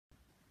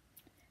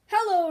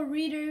Hello,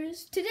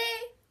 readers! Today,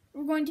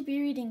 we're going to be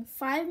reading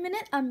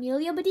 5-minute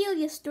Amelia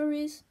Bedelia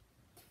stories,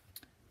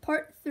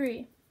 Part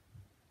 3.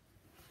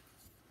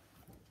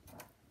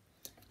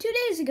 2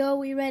 days ago,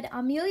 we read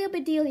Amelia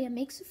Bedelia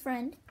Makes a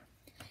Friend.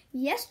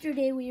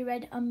 Yesterday, we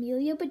read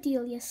Amelia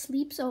Bedelia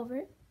Sleeps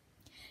Over.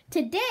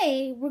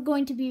 Today, we're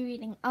going to be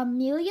reading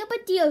Amelia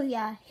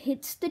Bedelia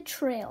Hits the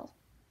Trail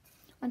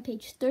on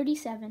page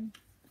 37.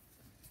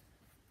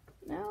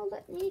 Now,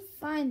 let me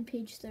find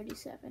page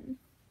 37.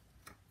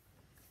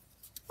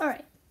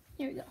 Alright,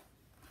 here we go.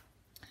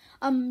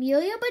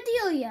 Amelia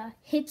Bedelia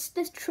hits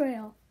the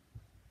trail.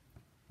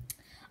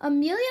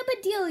 Amelia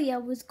Bedelia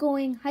was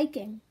going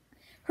hiking.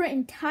 Her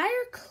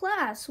entire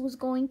class was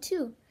going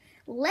too.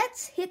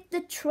 Let's hit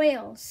the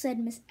trail, said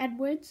Miss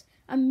Edwards,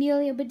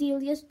 Amelia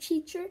Bedelia's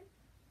teacher.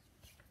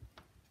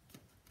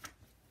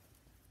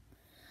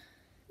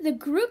 The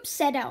group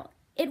set out.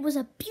 It was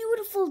a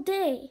beautiful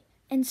day,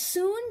 and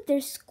soon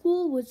their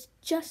school was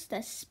just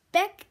a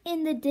speck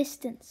in the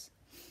distance.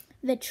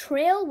 The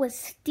trail was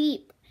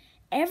steep.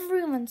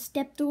 Everyone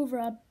stepped over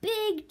a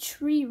big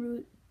tree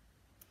root.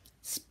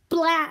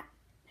 Splat!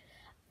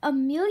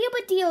 Amelia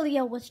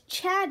Bedelia was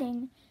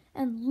chatting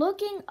and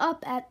looking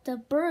up at the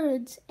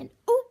birds, and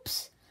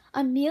oops!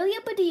 Amelia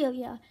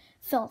Bedelia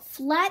fell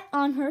flat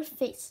on her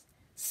face.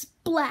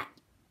 Splat!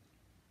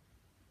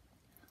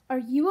 "Are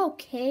you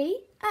okay?"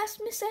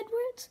 asked Miss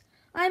Edwards.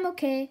 "I'm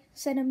okay,"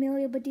 said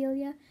Amelia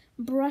Bedelia,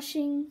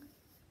 brushing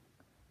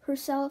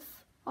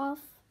herself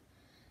off.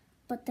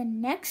 "But the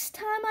next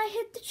time I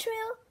hit the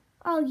trail,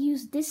 I'll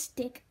use this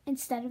stick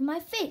instead of my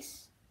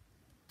face."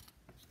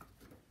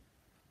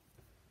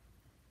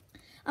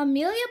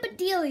 Amelia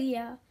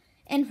Bedelia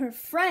and her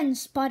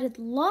friends spotted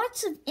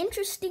lots of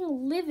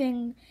interesting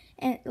living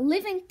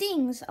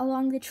things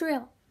along the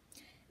trail.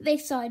 They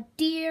saw a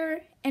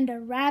deer and a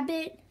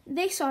rabbit.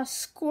 They saw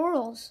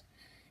squirrels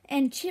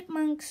and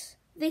chipmunks.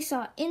 They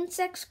saw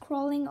insects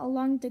crawling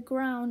along the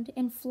ground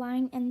and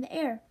flying in the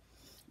air.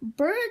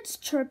 Birds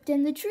chirped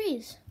in the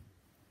trees.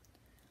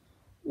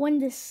 When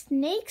the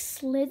snake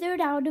slithered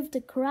out of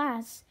the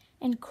grass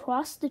and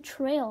crossed the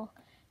trail,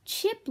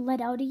 Chip let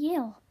out a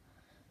yell.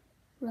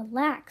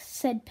 "Relax,"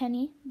 said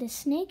Penny. "The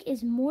snake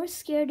is more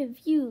scared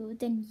of you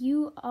than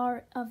you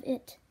are of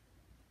it."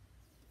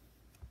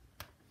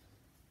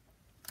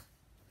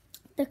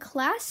 The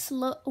class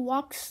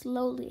walked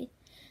slowly.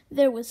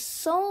 There was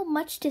so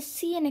much to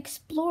see and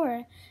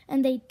explore,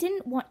 and they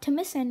didn't want to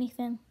miss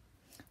anything.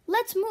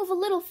 "Let's move a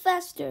little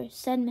faster,"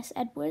 said Miss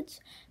Edwards.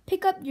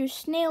 "Pick up your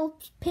snail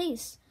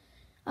pace."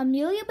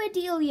 Amelia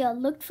Bedelia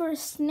looked for a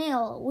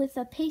snail with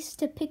a pace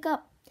to pick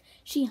up.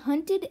 She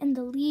hunted in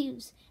the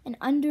leaves and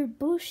under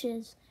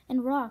bushes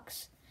and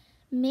rocks.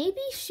 Maybe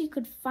she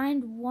could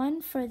find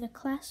one for the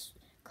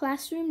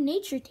classroom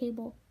nature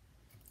table.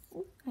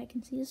 Oh, I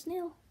can see a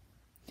snail.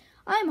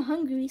 "I'm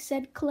hungry,"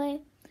 said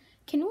Clay.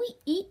 "Can we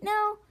eat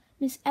now?"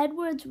 Miss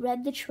Edwards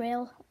read the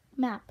trail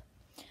map.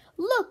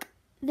 "Look,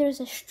 there's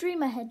a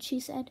stream ahead," she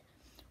said.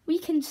 "We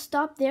can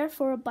stop there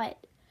for a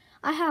bite."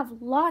 "I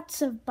have lots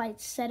of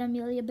bites," said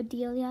Amelia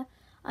Bedelia.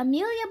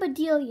 Amelia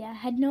Bedelia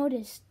had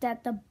noticed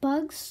that the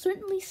bug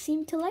certainly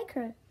seemed to like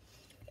her.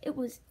 It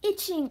was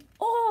itching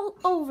all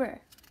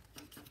over.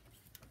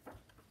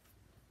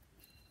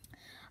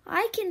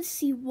 "I can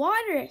see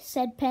water,"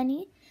 said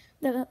Penny.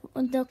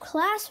 The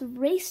class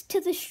raced to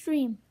the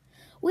stream.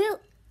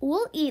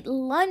 We'll eat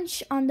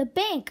lunch on the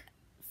bank.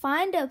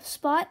 Find a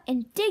spot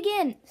and dig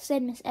in,"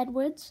 said Miss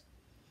Edwards.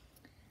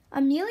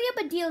 Amelia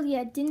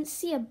Bedelia didn't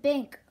see a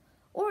bank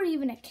or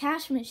even a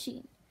cash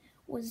machine.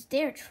 Was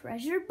there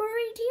treasure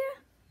buried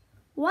here?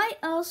 Why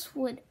else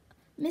would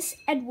Miss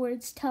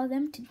Edwards tell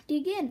them to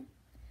dig in?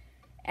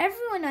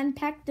 Everyone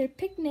unpacked their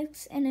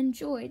picnics and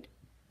enjoyed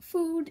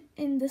food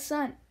in the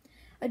sun.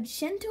 A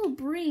gentle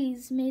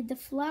breeze made the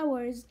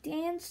flowers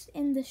dance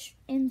in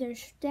their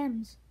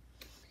stems.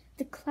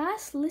 The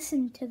class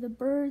listened to the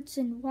birds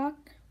and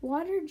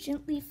water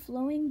gently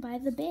flowing by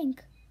the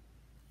bank.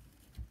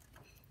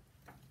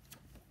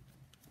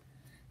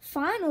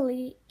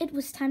 Finally, it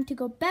was time to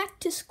go back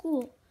to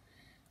school.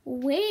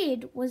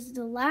 Wade was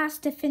the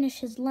last to finish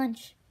his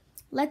lunch.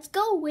 "Let's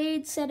go,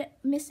 Wade," said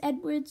Miss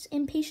Edwards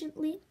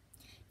impatiently.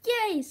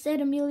 "Yay,"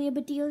 said Amelia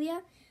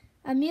Bedelia.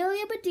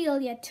 Amelia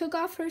Bedelia took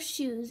off her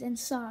shoes and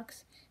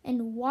socks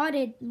and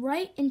waded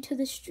right into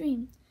the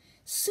stream.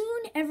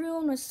 Soon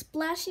everyone was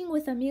splashing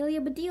with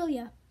Amelia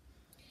Bedelia.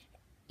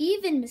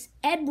 Even Miss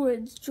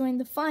Edwards joined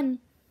the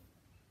fun.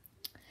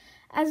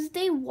 As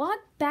they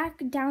walked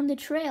back down the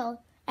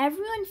trail,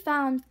 everyone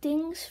found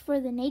things for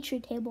the nature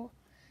table.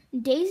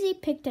 Daisy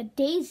picked a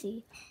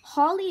daisy.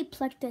 Holly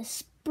plucked a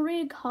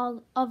sprig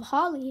of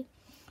holly.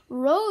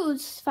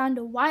 Rose found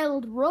a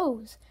wild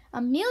rose.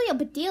 Amelia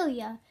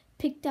Bedelia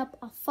picked up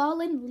a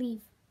fallen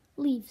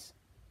leaves.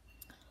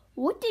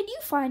 "What did you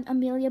find,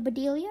 Amelia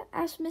Bedelia?"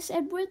 asked Miss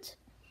Edwards.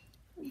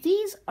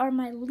 "These are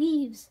my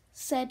leaves,"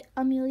 said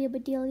Amelia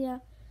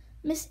Bedelia.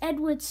 Miss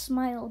Edwards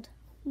smiled.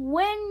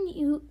 When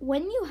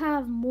you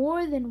have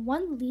more than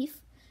one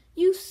leaf,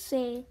 you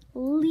say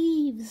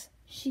leaves,"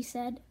 she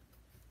said.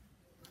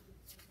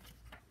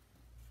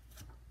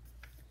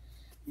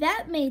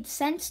 That made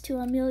sense to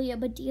Amelia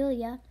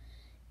Bedelia.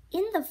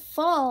 In the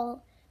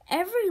fall,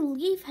 every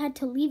leaf had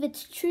to leave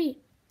its tree.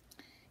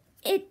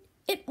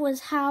 It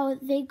was how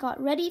they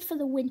got ready for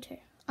the winter.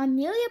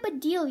 Amelia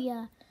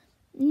Bedelia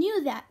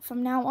knew that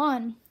from now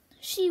on,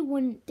 she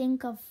wouldn't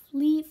think of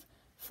leaf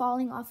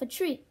falling off a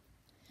tree.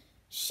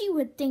 She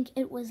would think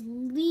it was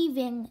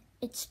leaving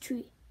its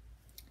tree.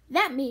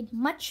 That made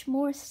much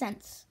more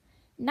sense.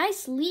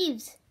 Nice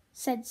leaves,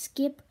 said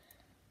Skip,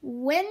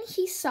 when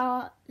he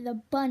saw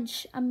the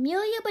bunch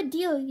Amelia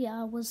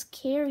Bedelia was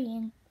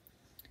carrying.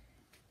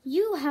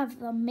 You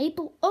have a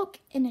maple oak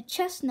and a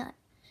chestnut.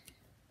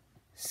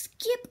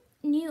 Skip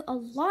knew a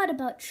lot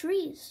about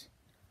trees.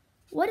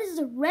 What is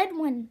the red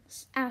one?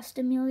 Asked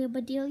Amelia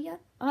Bedelia.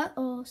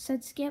 Uh-oh,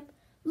 said Skip.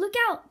 Look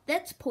out,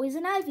 that's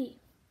poison ivy.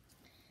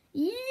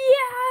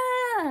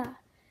 Yeah!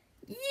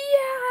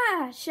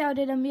 Yeah!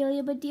 Shouted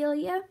Amelia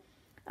Bedelia.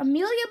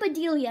 Amelia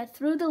Bedelia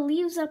threw the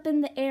leaves up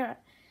in the air.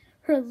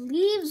 Her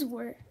leaves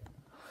were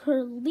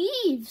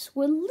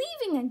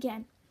leaving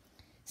again.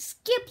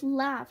 Skip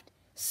laughed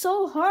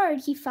so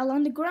hard he fell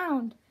on the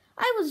ground.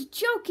 I was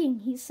joking,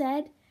 he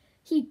said.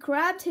 He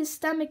grabbed his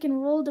stomach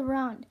and rolled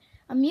around.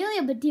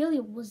 Amelia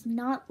Bedelia was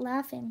not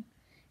laughing.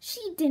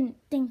 She didn't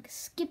think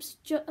Skip's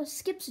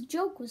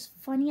joke was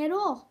funny at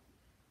all.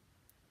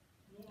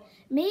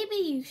 Maybe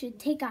you should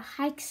take a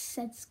hike,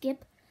 said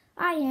Skip.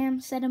 I am,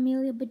 said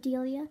Amelia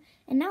Bedelia,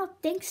 and now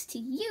thanks to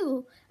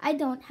you, I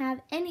don't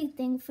have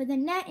anything for the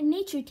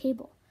nature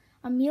table.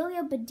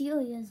 Amelia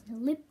Bedelia's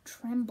lip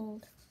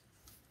trembled.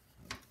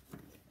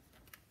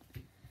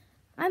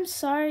 I'm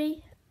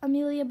sorry,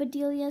 Amelia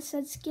Bedelia,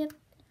 said Skip.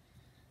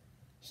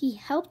 He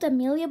helped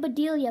Amelia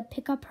Bedelia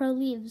pick up her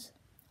leaves.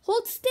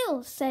 Hold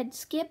still,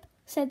 Skip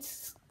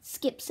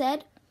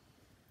said.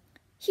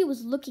 He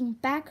was looking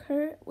back at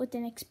her with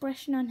an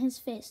expression on his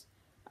face.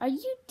 Are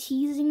you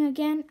teasing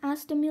again?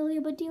 Asked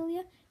Amelia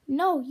Bedelia.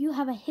 No, you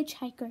have a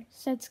hitchhiker,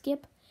 said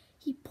Skip.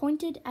 He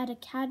pointed at a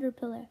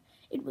caterpillar.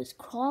 It was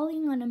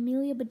crawling on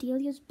Amelia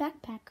Bedelia's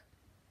backpack.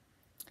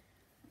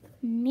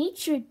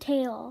 Nature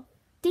tale.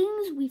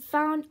 Things we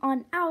found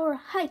on our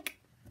hike.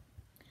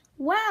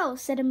 Wow,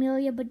 said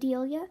Amelia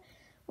Bedelia.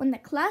 When the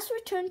class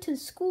returned to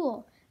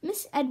school,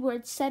 Miss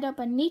Edwards set up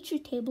a nature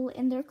table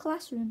in their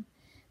classroom.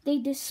 They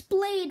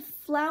displayed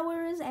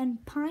flowers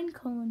and pine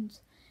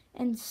cones,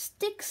 and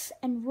sticks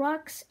and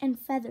rocks and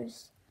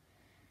feathers,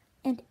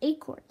 and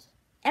acorns.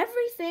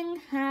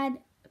 Everything had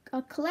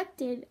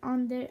collected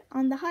on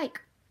the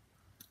hike.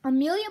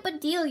 Amelia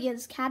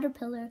Bedelia's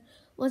caterpillar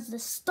was the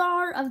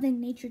star of the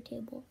nature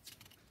table.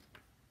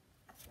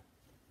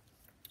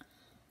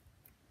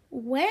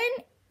 When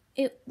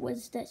it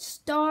was the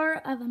star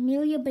of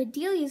Amelia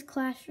Bedelia's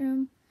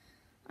classroom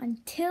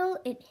until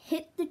it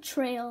hit the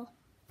trail,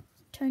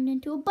 turned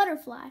into a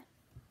butterfly.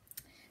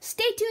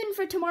 Stay tuned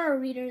for tomorrow,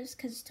 readers,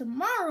 because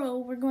tomorrow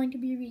we're going to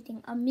be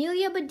reading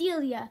Amelia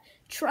Bedelia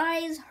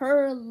Tries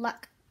Her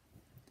Luck.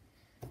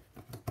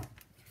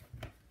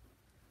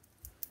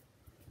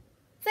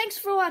 Thanks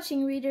for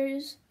watching,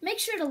 readers. Make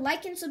sure to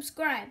like and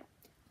subscribe.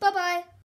 Bye-bye.